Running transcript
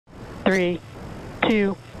3,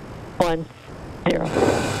 2, 1, 0.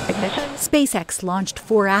 Ignition. SpaceX launched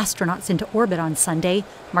 4 astronauts into orbit on Sunday,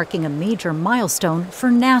 marking a major milestone for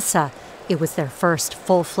NASA. It was their first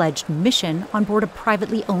full-fledged mission on board a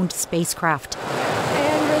privately owned spacecraft.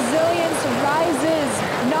 And resilience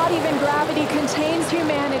rises. Not even gravity contains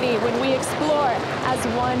humanity when we explore as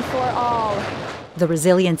one for all. The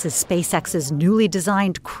Resilience is SpaceX's newly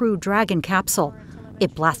designed Crew Dragon capsule.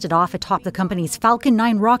 It blasted off atop the company's Falcon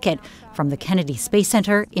 9 rocket from the Kennedy Space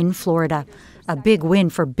Center in Florida. A big win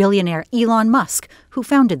for billionaire Elon Musk, who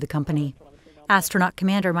founded the company. Astronaut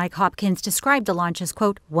Commander Mike Hopkins described the launch as,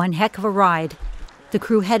 quote, one heck of a ride. The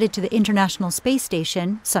crew headed to the International Space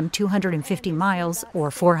Station, some 250 miles or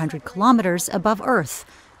 400 kilometers above Earth,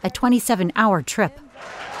 a 27-hour trip.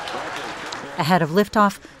 Ahead of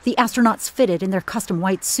liftoff, the astronauts fitted in their custom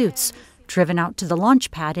white suits, driven out to the launch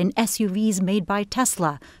pad in SUVs made by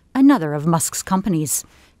Tesla, another of Musk's companies.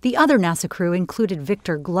 The other NASA crew included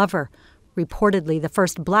Victor Glover, reportedly the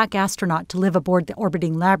first black astronaut to live aboard the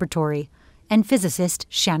orbiting laboratory, and physicist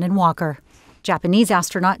Shannon Walker. Japanese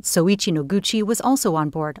astronaut Soichi Noguchi was also on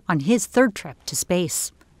board on his 3rd trip to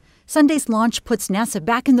space. Sunday's launch puts NASA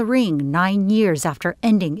back in the ring 9 years after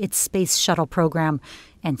ending its space shuttle program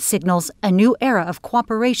and signals a new era of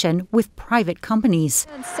cooperation with private companies.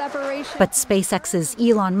 But SpaceX's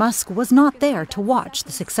Elon Musk was not there to watch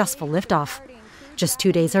the successful liftoff. Just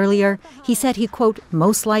 2 days earlier, he said he, quote,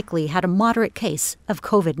 most likely had a moderate case of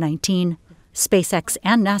COVID-19. SpaceX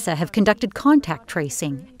and NASA have conducted contact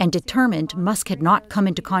tracing and determined Musk had not come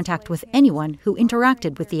into contact with anyone who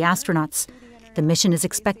interacted with the astronauts. The mission is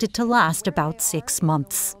expected to last about 6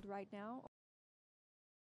 months.